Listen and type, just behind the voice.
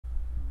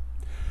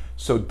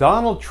So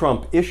Donald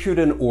Trump issued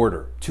an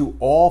order to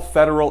all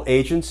federal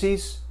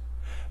agencies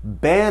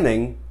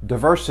banning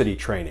diversity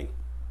training.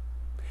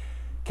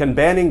 Can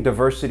banning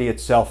diversity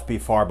itself be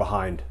far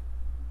behind?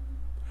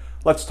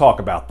 Let's talk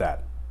about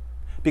that.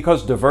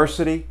 Because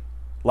diversity,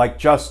 like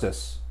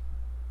justice,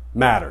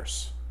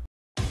 matters.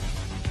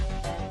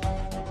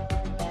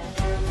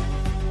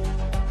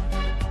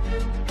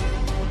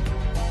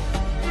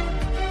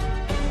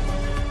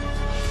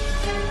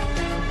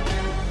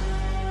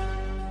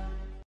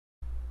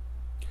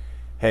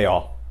 Hey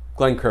all,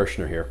 Glenn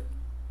Kirshner here.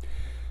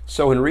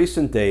 So in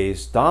recent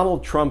days,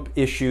 Donald Trump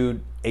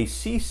issued a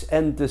cease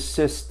and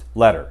desist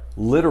letter,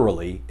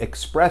 literally,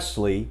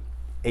 expressly,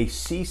 a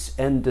cease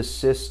and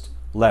desist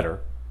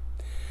letter,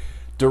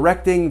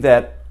 directing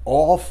that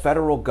all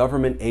federal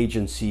government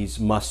agencies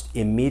must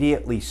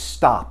immediately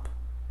stop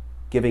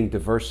giving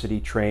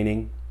diversity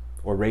training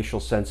or racial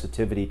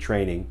sensitivity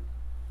training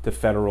to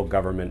federal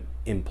government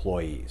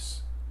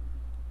employees.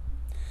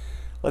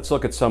 Let's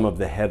look at some of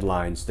the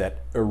headlines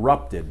that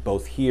erupted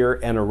both here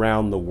and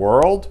around the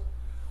world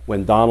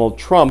when Donald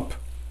Trump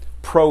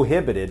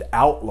prohibited,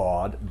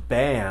 outlawed,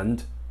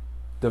 banned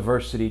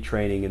diversity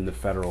training in the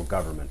federal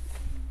government.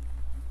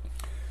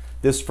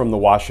 This from the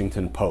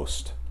Washington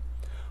Post.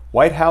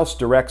 White House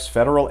directs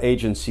federal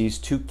agencies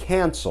to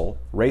cancel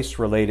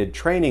race-related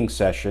training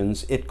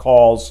sessions it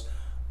calls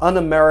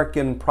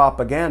un-American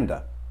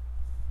propaganda.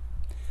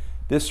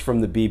 This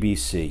from the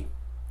BBC.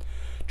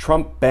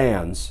 Trump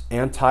bans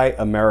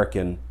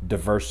anti-American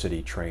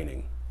diversity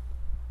training.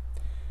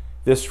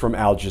 This from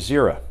Al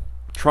Jazeera.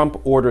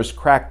 Trump orders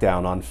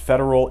crackdown on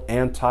federal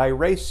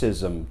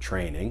anti-racism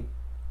training.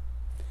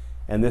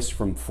 And this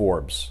from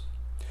Forbes.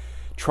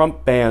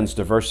 Trump bans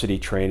diversity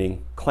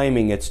training,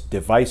 claiming it's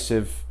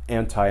divisive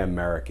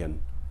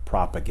anti-American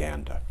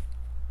propaganda.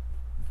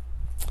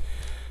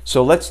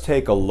 So let's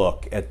take a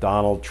look at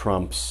Donald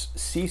Trump's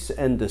cease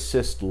and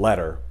desist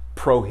letter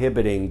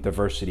prohibiting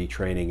diversity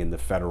training in the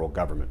federal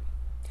government.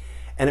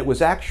 And it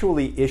was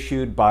actually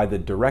issued by the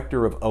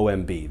director of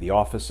OMB, the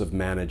Office of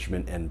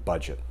Management and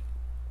Budget.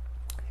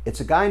 It's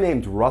a guy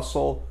named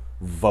Russell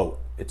Vought.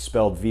 It's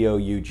spelled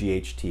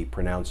V-O-U-G-H-T,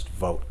 pronounced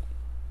Vote.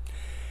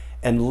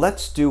 And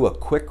let's do a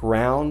quick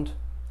round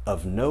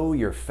of know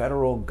your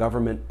federal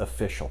government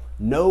official.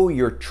 Know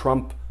your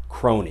Trump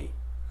crony.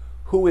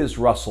 Who is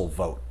Russell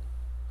Vought?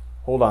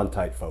 Hold on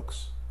tight,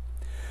 folks.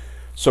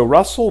 So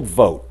Russell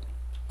Vought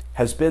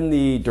has been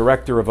the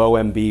director of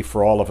OMB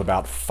for all of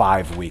about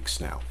 5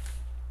 weeks now.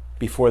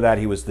 Before that,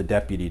 he was the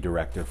deputy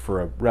director for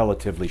a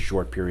relatively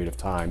short period of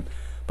time,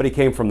 but he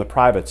came from the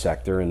private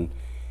sector, and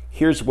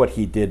here's what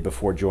he did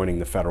before joining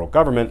the federal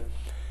government.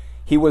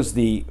 He was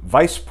the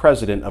vice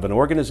president of an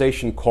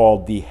organization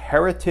called the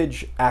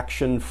Heritage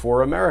Action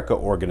for America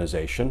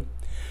organization,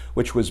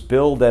 which was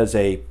billed as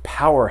a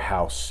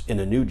powerhouse in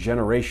a new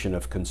generation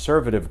of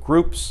conservative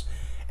groups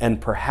and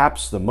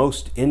perhaps the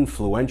most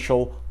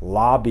influential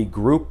lobby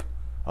group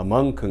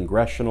among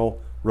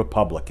congressional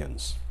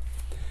Republicans.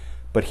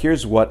 But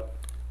here's what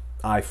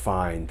I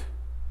find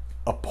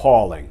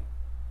appalling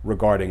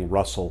regarding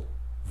Russell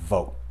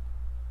Vought.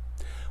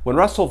 When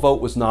Russell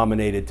Vought was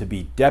nominated to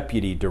be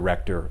deputy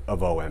director of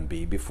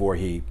OMB before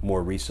he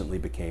more recently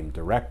became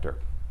director,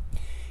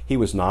 he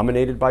was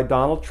nominated by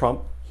Donald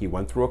Trump, he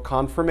went through a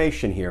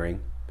confirmation hearing,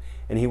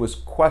 and he was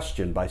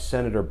questioned by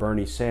Senator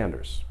Bernie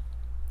Sanders.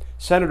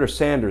 Senator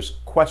Sanders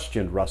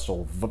questioned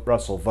Russell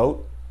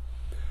Vought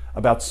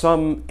about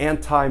some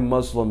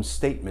anti-Muslim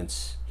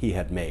statements he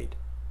had made.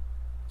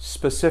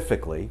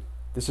 Specifically,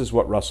 this is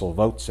what Russell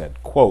Vought said,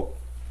 quote,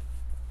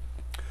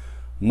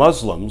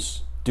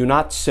 "Muslims do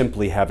not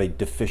simply have a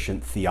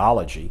deficient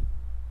theology.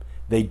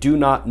 They do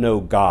not know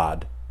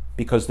God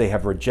because they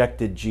have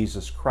rejected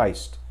Jesus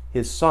Christ,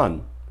 his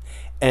son,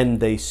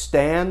 and they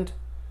stand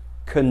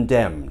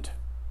condemned."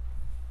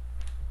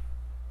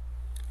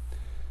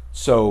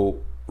 So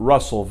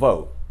Russell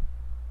Vought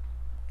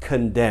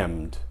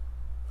condemned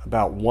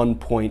about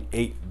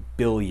 1.8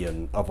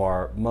 billion of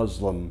our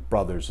Muslim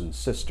brothers and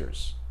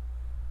sisters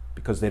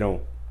because they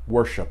don't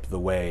worship the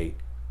way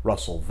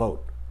Russell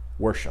Vought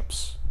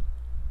worships.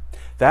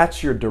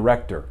 That's your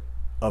director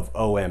of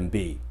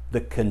OMB,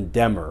 the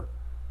condemner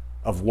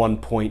of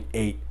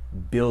 1.8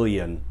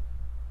 billion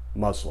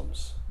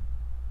Muslims.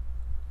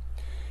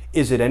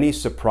 Is it any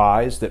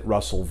surprise that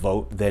Russell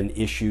Vought then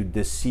issued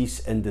this cease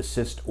and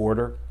desist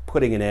order,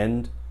 putting an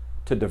end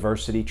to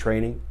diversity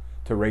training,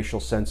 to racial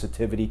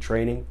sensitivity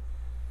training?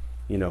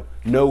 You know,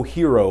 no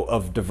hero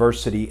of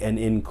diversity and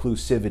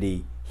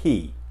inclusivity,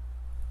 he.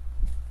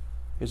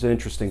 Here's an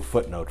interesting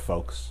footnote,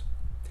 folks.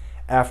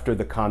 After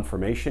the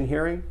confirmation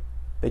hearing,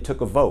 they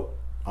took a vote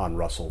on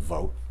Russell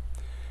Vought,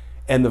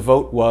 and the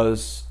vote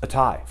was a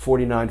tie,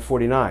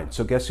 49-49.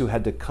 So guess who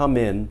had to come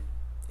in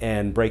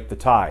and break the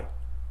tie?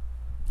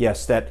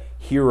 Yes, that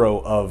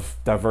hero of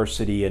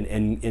diversity and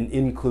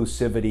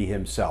inclusivity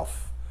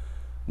himself,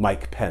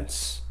 Mike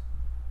Pence,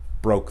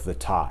 broke the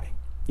tie.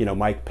 You know,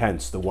 Mike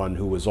Pence, the one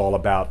who was all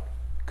about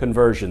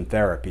conversion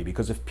therapy,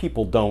 because if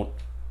people don't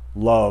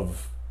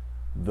love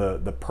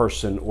the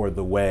person or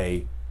the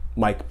way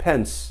Mike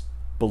Pence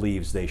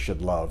believes they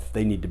should love.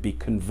 They need to be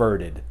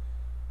converted,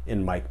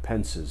 in Mike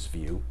Pence's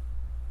view.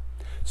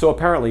 So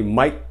apparently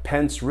Mike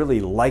Pence really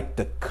liked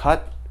the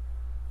cut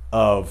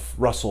of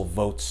Russell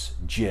Vought's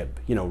jib.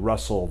 You know,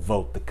 Russell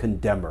Vought, the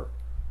condemner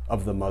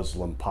of the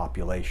Muslim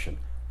population.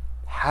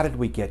 How did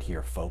we get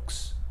here,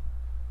 folks?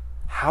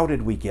 How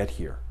did we get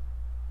here?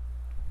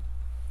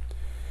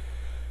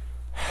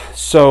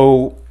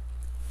 So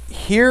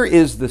here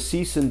is the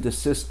cease and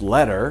desist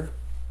letter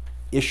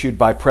issued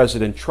by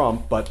President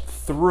Trump, but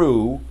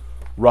through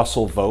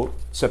Russell Vought,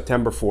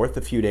 September 4th,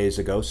 a few days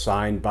ago,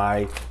 signed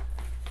by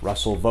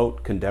Russell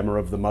Vought, condemner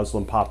of the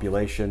Muslim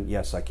population.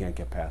 Yes, I can't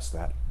get past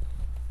that.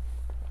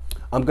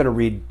 I'm going to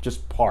read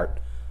just part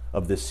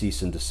of this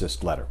cease and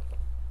desist letter.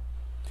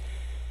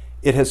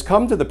 It has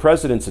come to the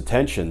President's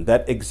attention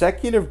that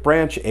executive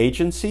branch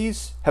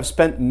agencies have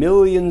spent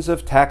millions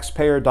of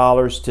taxpayer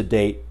dollars to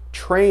date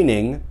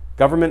training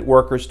government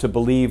workers to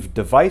believe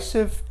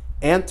divisive,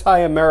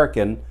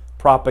 anti-American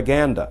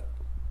propaganda.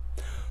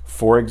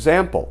 For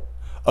example,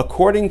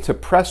 according to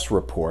press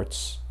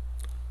reports,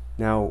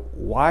 now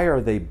why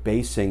are they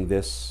basing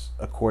this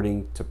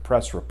according to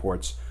press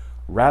reports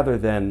rather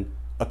than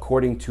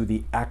according to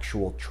the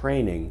actual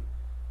training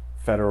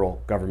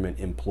federal government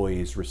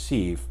employees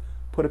receive?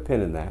 Put a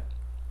pin in that.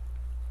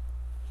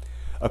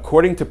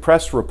 According to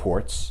press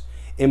reports,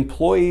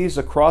 employees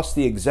across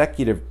the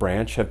executive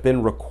branch have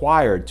been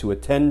required to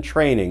attend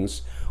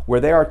trainings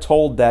where they are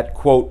told that,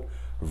 quote,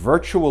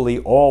 virtually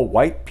all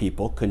white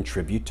people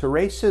contribute to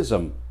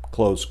racism,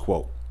 close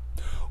quote,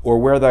 or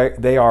where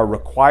they are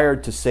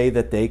required to say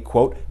that they,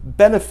 quote,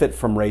 benefit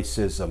from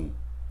racism,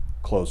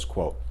 close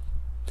quote.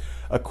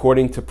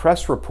 According to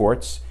press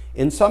reports,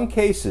 in some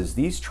cases,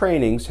 these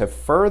trainings have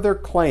further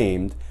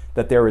claimed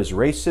that there is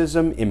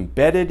racism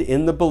embedded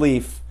in the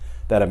belief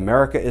that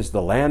America is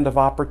the land of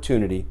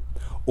opportunity,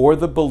 or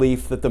the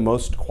belief that the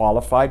most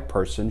qualified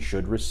person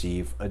should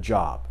receive a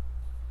job.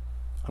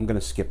 I'm going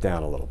to skip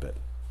down a little bit.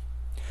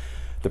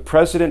 The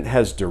President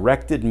has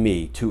directed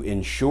me to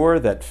ensure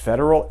that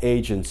federal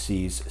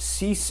agencies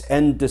cease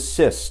and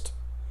desist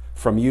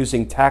from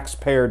using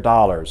taxpayer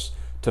dollars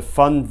to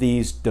fund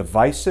these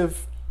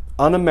divisive,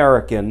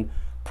 un-American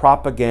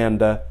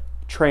propaganda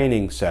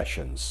training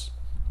sessions.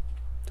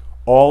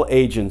 All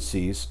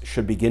agencies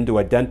should begin to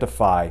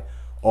identify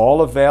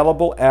all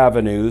available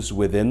avenues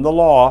within the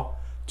law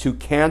to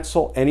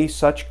cancel any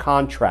such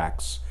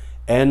contracts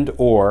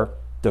and/or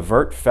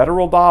divert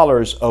federal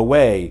dollars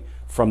away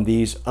from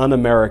these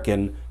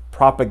un-American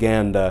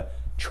propaganda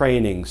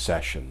training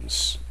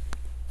sessions.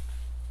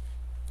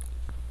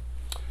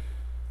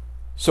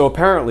 So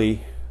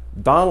apparently,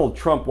 Donald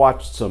Trump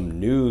watched some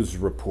news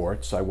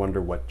reports. I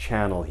wonder what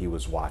channel he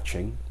was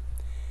watching.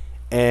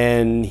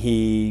 And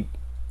he,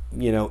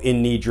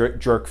 in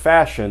knee-jerk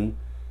fashion,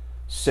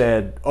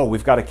 said, oh,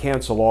 we've got to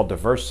cancel all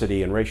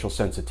diversity and racial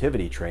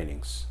sensitivity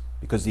trainings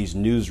because these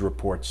news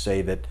reports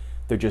say that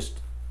they're just,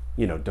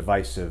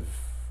 divisive,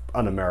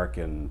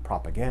 un-American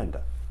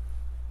propaganda.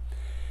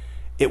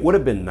 It would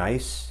have been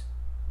nice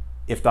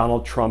if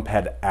Donald Trump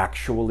had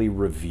actually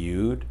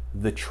reviewed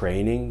the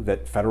training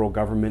that federal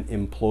government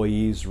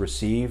employees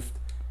received,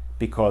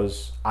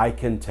 because I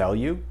can tell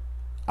you,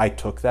 I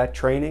took that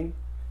training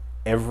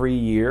every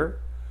year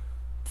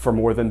for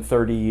more than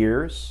 30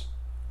 years.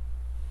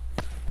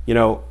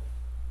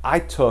 I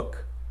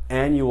took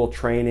annual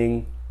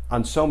training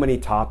on so many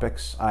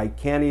topics, I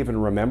can't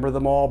even remember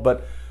them all,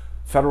 but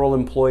federal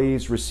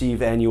employees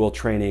receive annual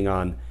training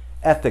on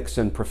ethics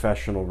and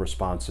professional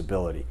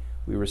responsibility.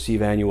 We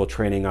receive annual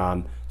training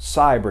on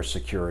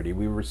cybersecurity.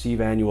 We receive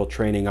annual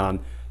training on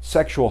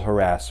sexual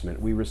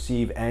harassment. We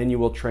receive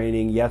annual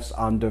training, yes,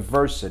 on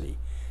diversity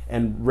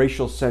and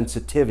racial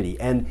sensitivity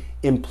and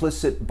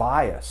implicit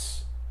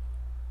bias.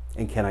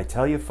 And can I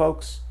tell you,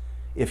 folks,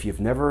 if you've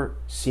never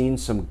seen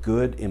some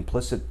good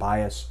implicit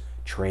bias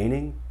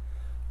training,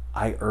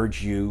 I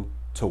urge you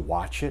to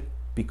watch it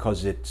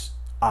because it's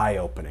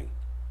eye-opening.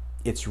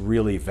 It's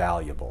really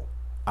valuable.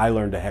 I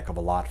learned a heck of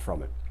a lot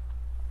from it.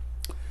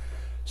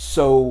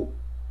 So,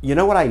 you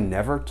know what I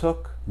never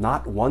took?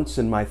 Not once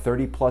in my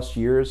 30-plus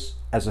years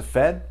as a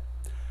Fed?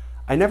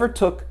 I never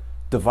took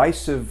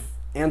divisive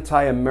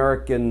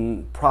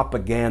anti-American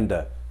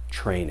propaganda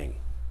training.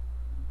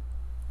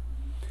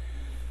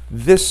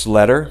 This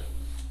letter,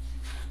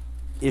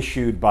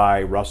 issued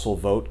by Russell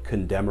Vought,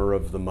 condemner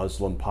of the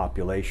Muslim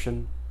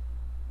population,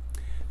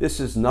 this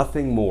is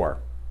nothing more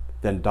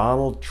than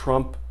Donald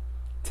Trump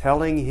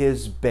telling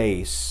his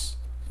base,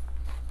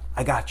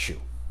 I got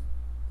you.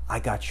 I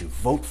got you.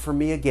 Vote for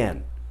me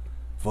again.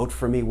 Vote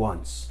for me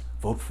once.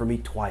 Vote for me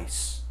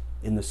twice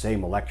in the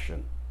same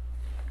election.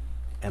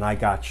 And I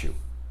got you.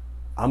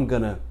 I'm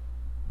going to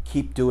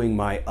keep doing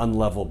my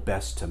unlevel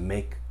best to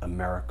make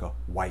America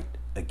white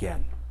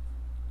again.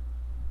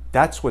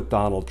 That's what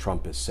Donald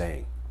Trump is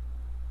saying.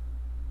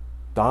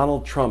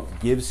 Donald Trump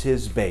gives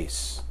his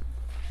base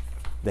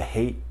the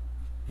hate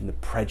and the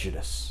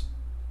prejudice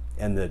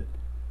and the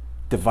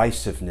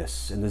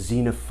divisiveness and the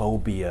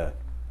xenophobia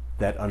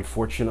that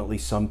unfortunately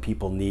some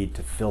people need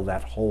to fill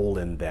that hole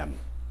in them.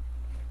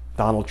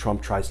 Donald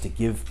Trump tries to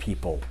give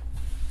people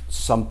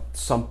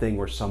something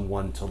or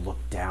someone to look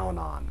down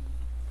on,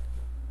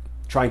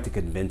 trying to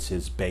convince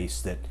his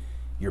base that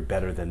you're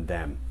better than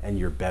them and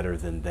you're better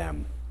than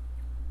them.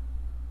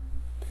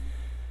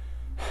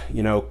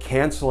 You know,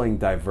 canceling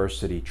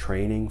diversity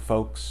training,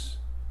 folks,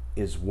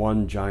 is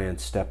one giant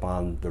step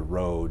on the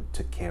road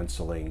to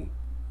canceling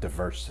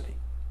diversity.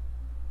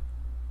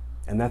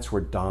 And that's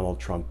where Donald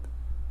Trump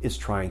is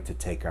trying to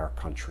take our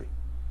country.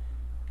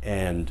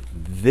 And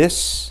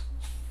this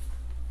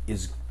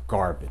is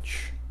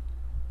garbage.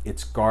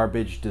 It's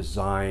garbage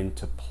designed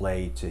to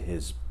play to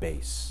his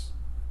base.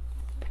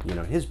 You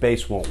know, his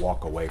base won't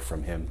walk away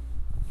from him,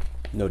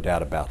 no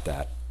doubt about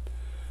that.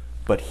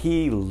 But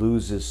he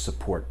loses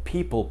support.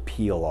 People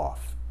peel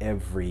off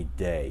every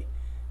day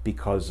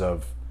because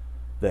of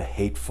the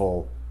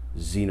hateful,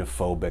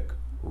 xenophobic,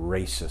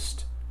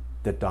 racist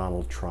that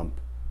Donald Trump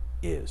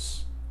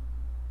is.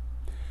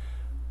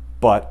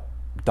 But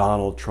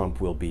Donald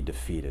Trump will be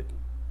defeated.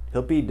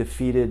 He'll be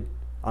defeated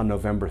on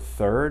November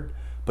 3rd,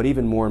 but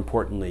even more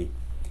importantly,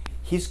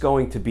 he's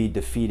going to be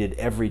defeated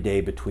every day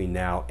between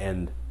now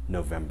and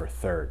November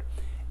 3rd.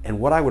 And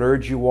what I would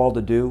urge you all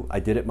to do, I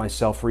did it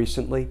myself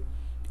recently,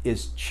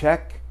 is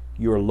check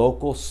your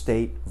local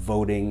state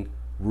voting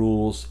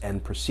rules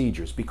and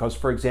procedures. Because,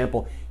 for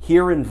example,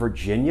 here in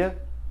Virginia,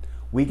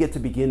 we get to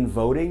begin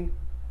voting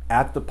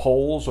at the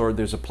polls, or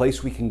there's a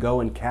place we can go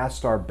and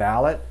cast our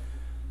ballot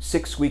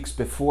 6 weeks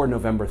before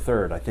November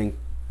 3rd. I think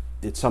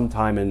it's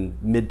sometime in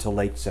mid to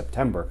late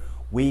September.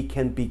 We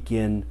can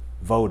begin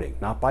voting,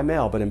 not by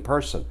mail, but in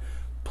person.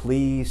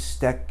 Please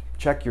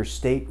check your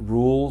state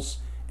rules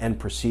and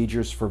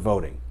procedures for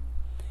voting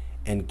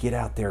and get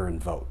out there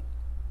and vote.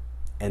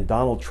 And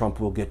Donald Trump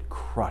will get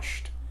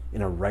crushed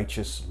in a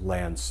righteous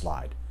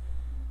landslide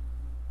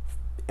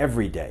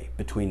every day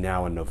between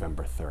now and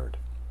November 3rd.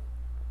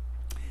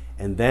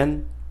 And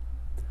then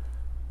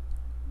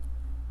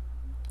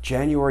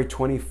January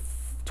 20th,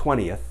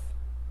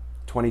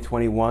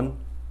 2021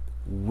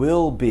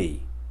 will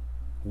be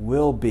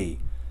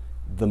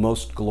the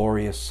most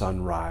glorious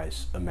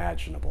sunrise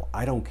imaginable.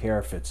 I don't care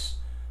if it's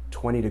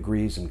 20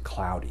 degrees and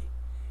cloudy.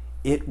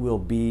 It will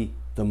be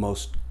the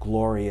most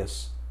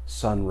glorious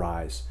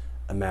sunrise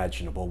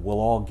imaginable.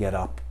 We'll all get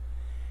up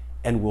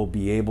and we'll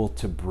be able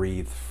to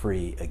breathe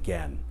free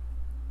again.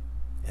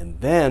 And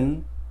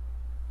then,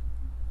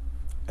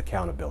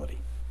 accountability.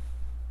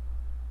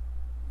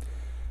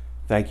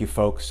 Thank you,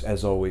 folks.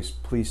 As always,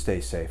 please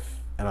stay safe,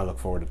 and I look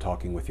forward to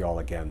talking with you all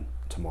again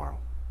tomorrow.